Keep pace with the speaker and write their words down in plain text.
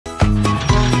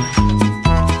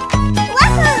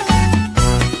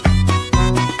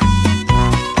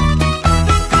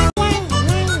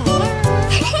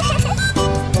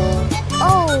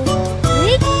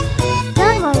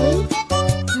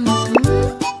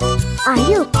Are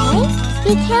you okay?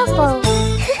 Be careful.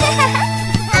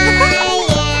 I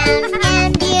am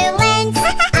ambulance.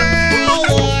 I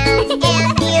am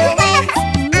ambulance.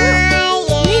 I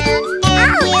am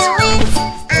ambulance.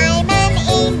 I'm an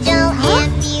angel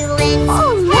ambulance.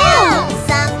 Oh no! Help!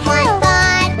 Someone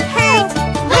got hurt.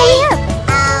 Wait,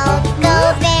 I'll go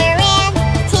there and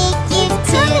take you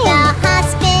to the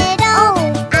hospital.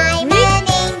 I'm an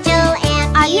angel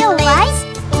ambulance. Are you alright?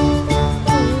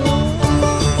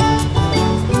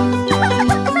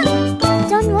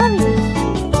 Don't worry.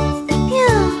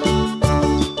 Phew.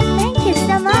 Thank you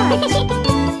so much.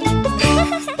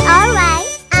 Alright.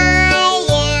 I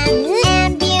am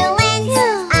ambulance.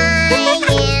 I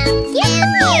am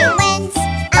ambulance.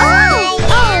 I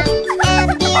am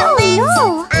ambulance.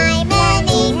 I'm an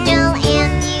angel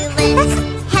ambulance.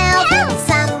 Help!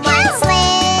 Someone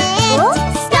slipped.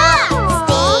 Stop!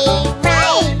 Stay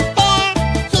right there.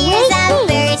 Here's a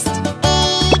first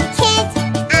aid kit.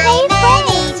 I'm an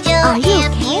angel Are you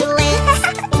okay? ambulance.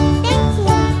 Thank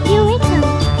you. You're welcome.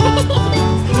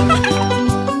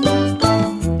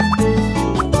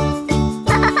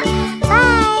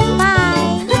 Bye. Bye.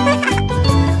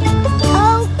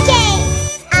 Okay.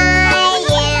 I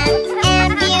am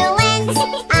ambulance.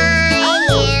 I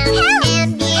am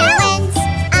ambulance.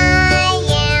 I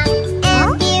am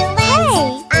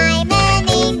ambulance. I'm an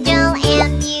angel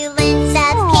ambulance.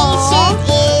 A patient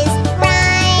is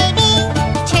riding.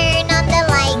 Turn on the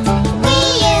light.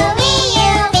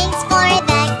 Wee-oo. Thanks for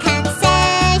the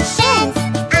concessions.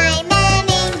 I'm an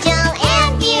angel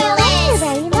Thank you ambulance.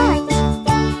 very much.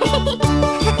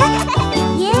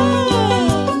 Yay!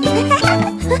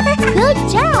 Good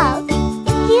job!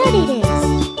 Here it is.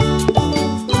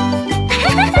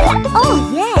 Oh,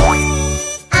 yes!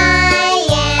 I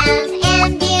am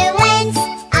ambulance.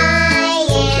 I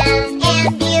am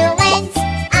ambulance.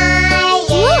 I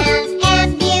am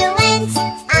ambulance.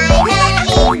 I'm an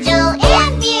angel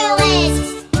ambulance.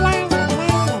 La la la la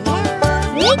la.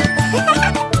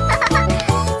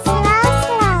 Slow,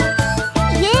 slow.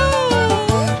 Yay!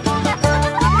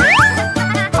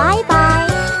 Bye bye.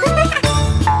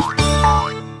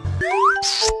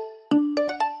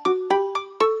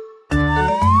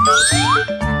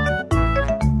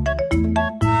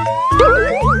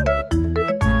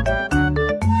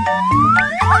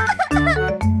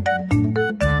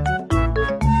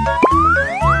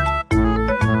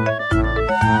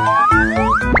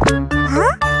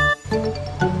 Huh?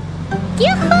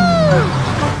 Yoo-hoo!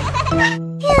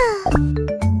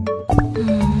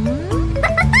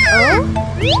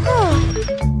 Oh?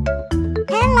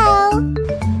 Hello!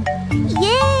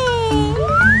 Yay!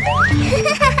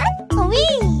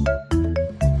 Wee!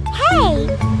 Hey!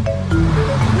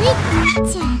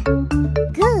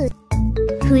 Good!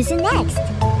 Who's next?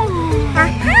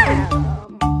 Aha!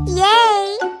 Yay!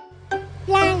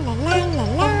 La la la la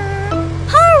la!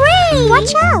 Hurry!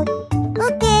 Watch out!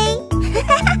 Okay!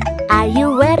 Are you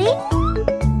ready?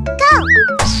 Go!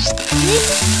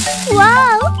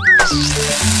 Wow!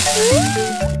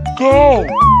 Go!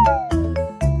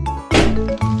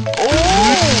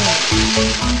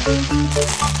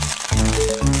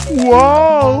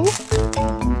 Wow!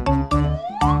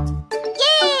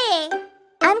 Yeah!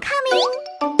 I'm coming!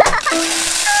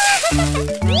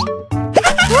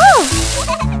 Whoa!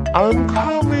 I'm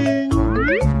coming!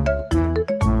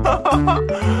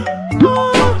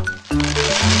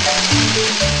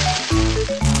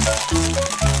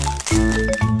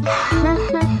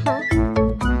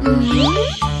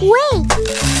 Wait!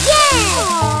 Yeah!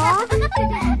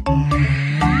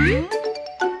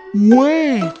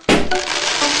 Wait!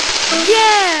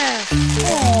 Yeah!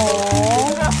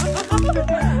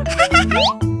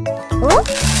 Oh?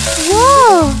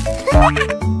 Whoa!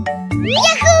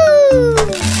 Yahoo!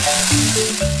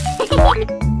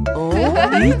 Oh,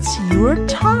 it's your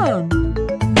turn!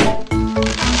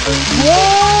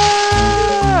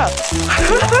 Yeah!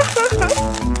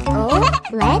 Oh,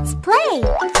 let's play!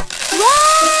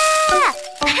 Wow!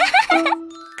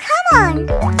 Come on!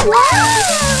 Wow!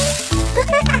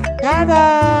 Ta-da!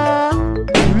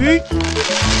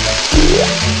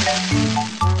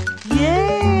 Yay!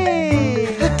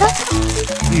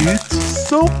 It's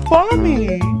so funny!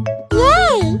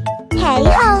 Yay! Hey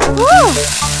ho! Woo!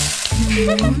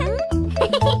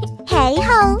 Hey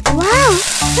ho! Wow!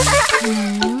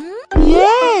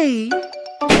 Yay!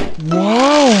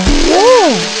 Wow!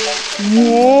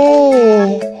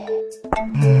 Whoa!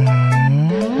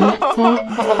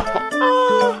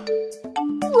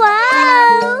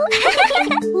 Wow!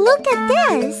 Look at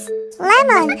this!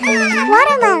 Lemon,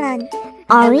 watermelon,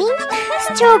 orange,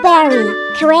 strawberry,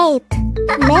 grape,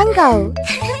 mango.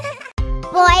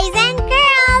 Boys and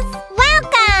girls,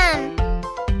 welcome!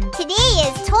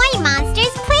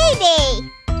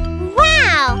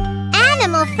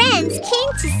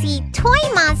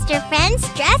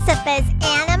 friends dress up as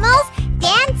animals,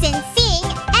 dance and sing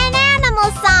an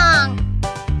animal song.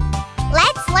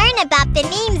 Let's learn about the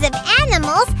names of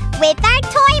animals with our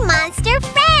toy monster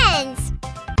friends.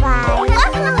 Wow.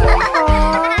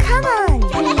 Come on.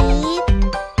 3,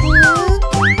 2,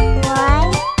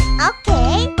 1.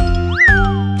 Okay.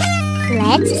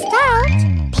 Let's start.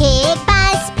 Pig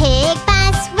bus,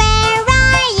 where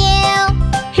are you?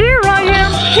 Here I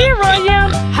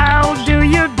am, how do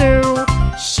you do?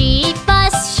 Sheep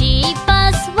bus,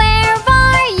 where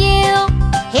are you?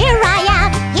 Here I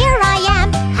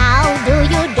am, how do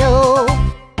you do?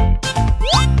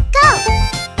 Go.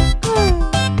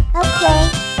 Okay.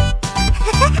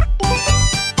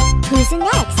 Who's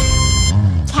next?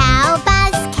 Cow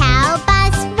bus,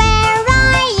 where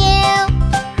are you?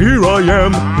 Here I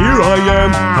am,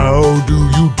 how do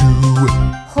you do?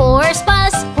 Horse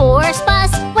bus,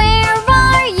 where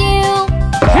are you?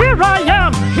 Here I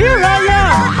am,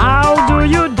 how do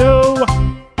you do?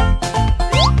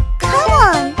 Come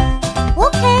on.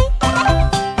 Okay.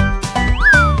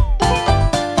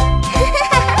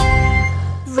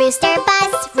 Rooster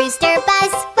bus, where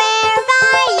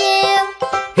are you?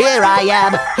 Here I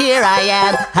am,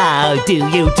 how do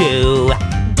you do?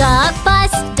 Duck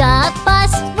bus,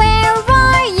 where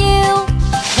are you?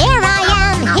 Here I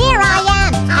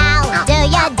am, how do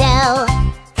you do?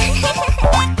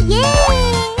 Yay!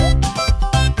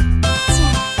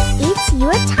 It's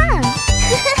your turn.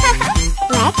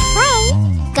 Let's play.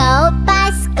 Goat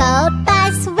bus,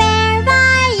 where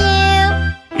are you?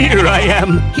 Here I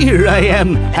am,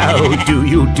 how do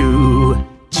you do?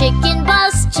 Chicken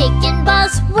bus,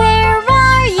 where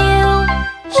are you?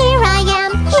 Here I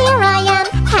am,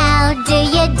 how do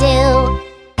you do?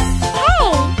 Hey,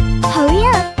 hurry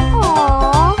up.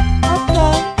 Aww.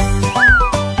 Okay.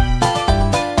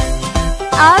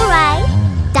 All right.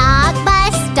 Dog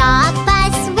bus,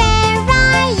 where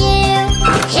are you?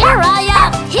 Here I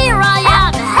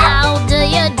am, how do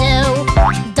you do?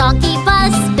 Donkey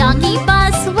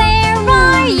bus, where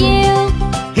are you?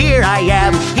 Here I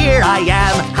am,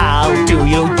 how do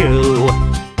you do?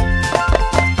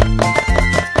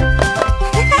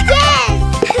 Yes!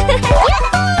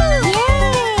 Yay!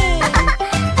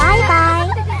 Bye-bye.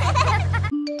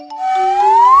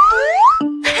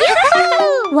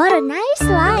 What a nice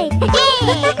slide.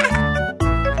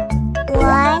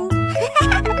 1,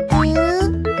 2,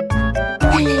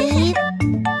 3,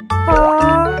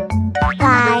 4,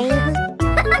 5.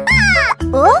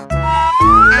 Oh?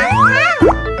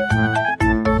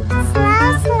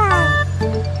 Slow.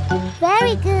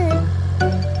 Very good.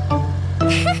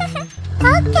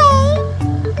 Okay.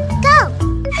 Go.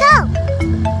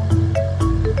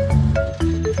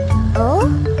 Oh?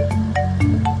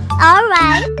 All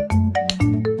right.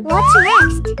 What's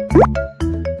next?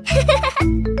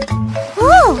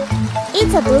 Oh,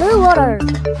 it's a blue water.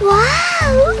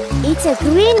 Wow! It's a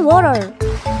green water.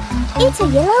 It's a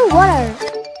yellow water.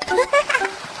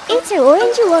 It's an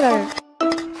orange water.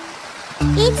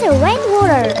 It's a red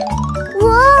water.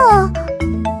 Whoa!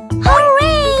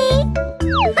 Hooray!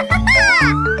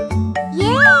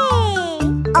 Yay!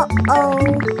 Uh-oh.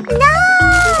 No!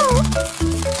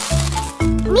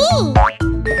 Me!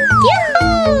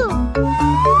 Yoo-hoo!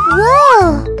 Whoa!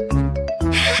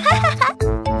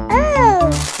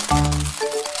 Oh!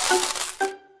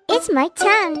 It's my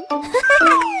turn.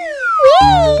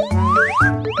 Whee!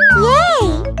 Yay!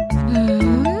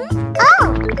 Oh!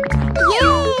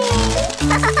 Yay!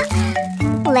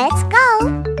 Let's go!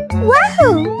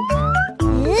 Wahoo!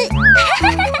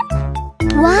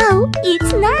 Wow,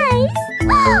 it's nice!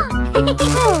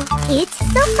 It's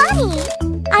so funny!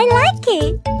 I like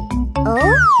it!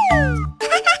 Oh?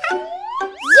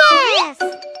 Yes!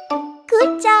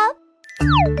 Good job!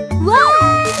 Wow!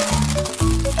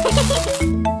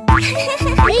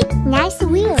 Nice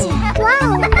wheel!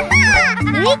 Wow!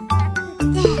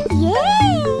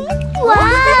 Yay!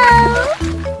 Wow!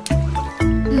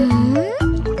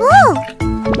 Oh!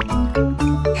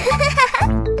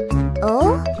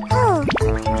 Oh? Oh!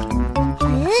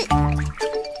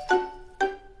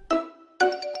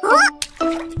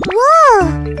 Whoa!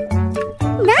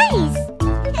 Nice!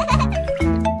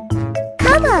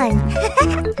 Come on!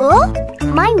 Oh?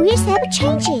 My wheels have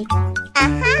changed.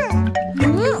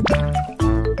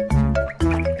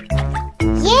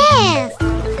 Yes!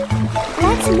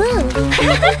 Let's move.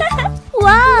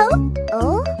 Wow!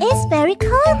 Oh, it's very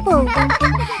colorful.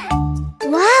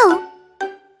 Wow!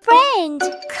 Friend,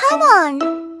 come on.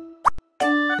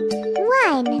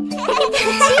 1, 2,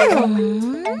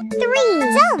 3,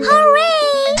 jump!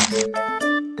 Hooray!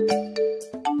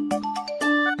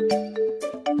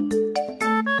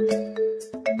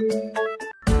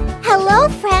 Hello,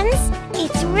 friends.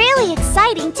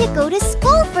 going to go to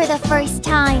school for the first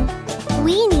time.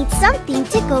 We need something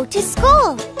to go to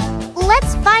school.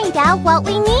 Let's find out what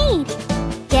we need.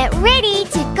 Get ready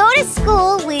to go to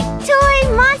school with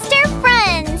Toy Monster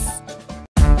Friends.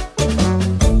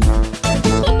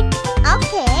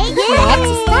 Okay,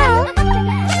 Let's start.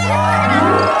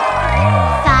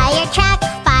 Fire truck,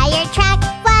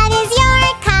 what is your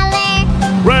color?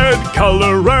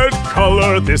 Red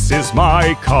color, this is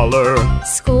my color.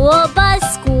 School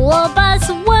bus,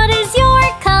 what is your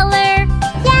color?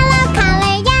 Yellow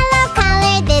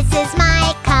color, this is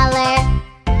my color.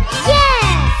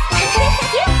 Yes!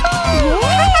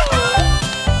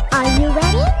 Are you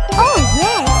ready? Oh,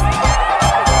 yes.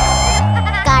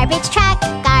 Garbage truck,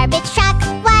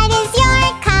 what is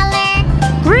your color?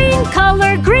 Green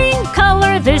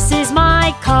color, this is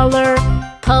my color.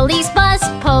 Police bus,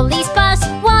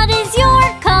 what is your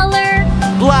color?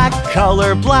 Black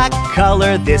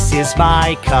color, this is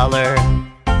my color.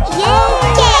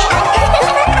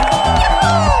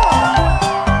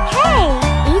 Hey,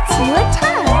 it's your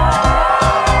turn.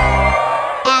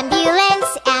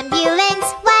 Ambulance,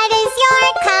 what is your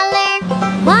color?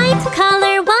 White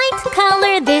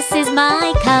color, this is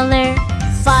my color.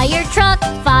 Fire truck,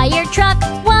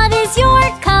 what is your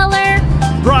color?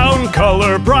 Brown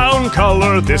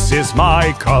color, this is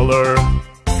my color.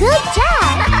 Good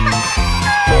job!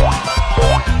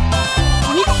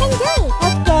 We can do it.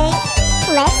 Okay,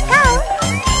 let's go.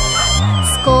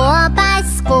 School bus,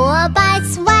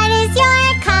 what is your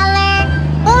color?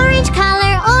 Orange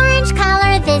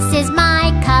color, this is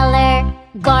my color.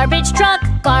 Garbage truck,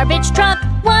 what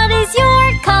is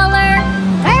your color?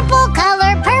 Purple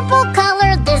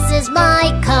color, this is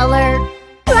my color.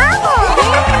 Bravo!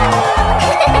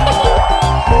 Take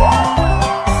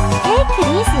it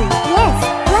easy. Yes,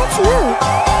 let's move.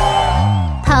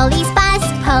 Police bus,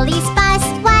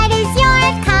 what is your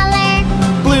color?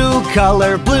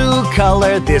 Blue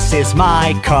color, this is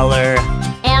my color.